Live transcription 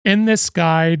In this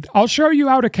guide, I'll show you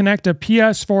how to connect a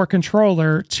PS4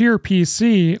 controller to your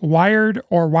PC wired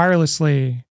or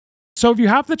wirelessly. So if you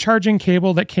have the charging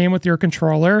cable that came with your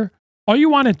controller, all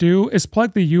you want to do is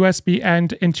plug the USB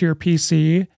end into your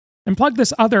PC and plug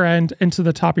this other end into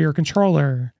the top of your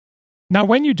controller. Now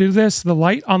when you do this, the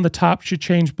light on the top should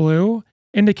change blue,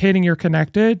 indicating you're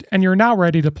connected and you're now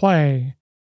ready to play.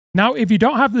 Now if you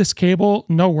don't have this cable,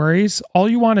 no worries. All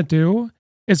you want to do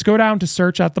is go down to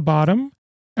search at the bottom,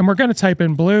 and we're going to type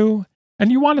in blue,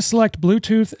 and you want to select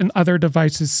Bluetooth and other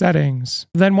devices settings.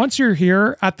 Then once you're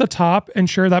here, at the top,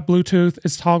 ensure that Bluetooth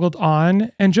is toggled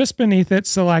on, and just beneath it,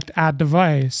 select Add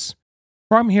Device.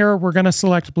 From here, we're going to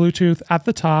select Bluetooth at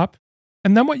the top,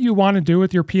 and then what you want to do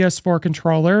with your PS4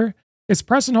 controller is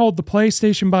press and hold the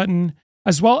PlayStation button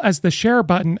as well as the share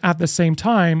button at the same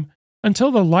time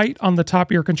until the light on the top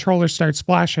of your controller starts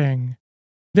flashing.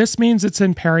 This means it's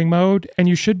in pairing mode, and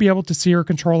you should be able to see your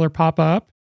controller pop up.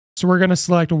 So we're going to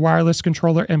select wireless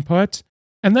controller input,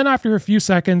 and then after a few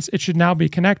seconds, it should now be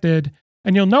connected,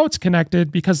 and you'll know it's connected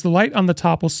because the light on the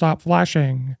top will stop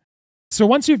flashing. So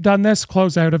once you've done this,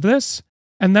 close out of this,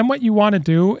 and then what you want to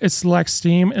do is select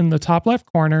Steam in the top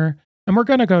left corner, and we're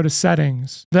going to go to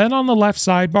Settings. Then on the left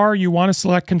sidebar, you want to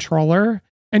select Controller,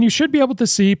 and you should be able to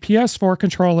see PS4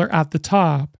 Controller at the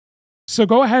top. So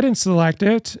go ahead and select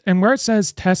it, and where it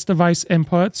says Test Device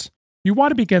Inputs, you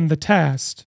want to begin the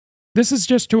test. This is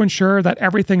just to ensure that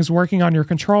everything's working on your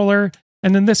controller,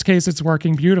 and in this case, it's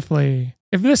working beautifully.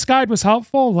 If this guide was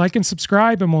helpful, like and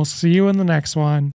subscribe, and we'll see you in the next one.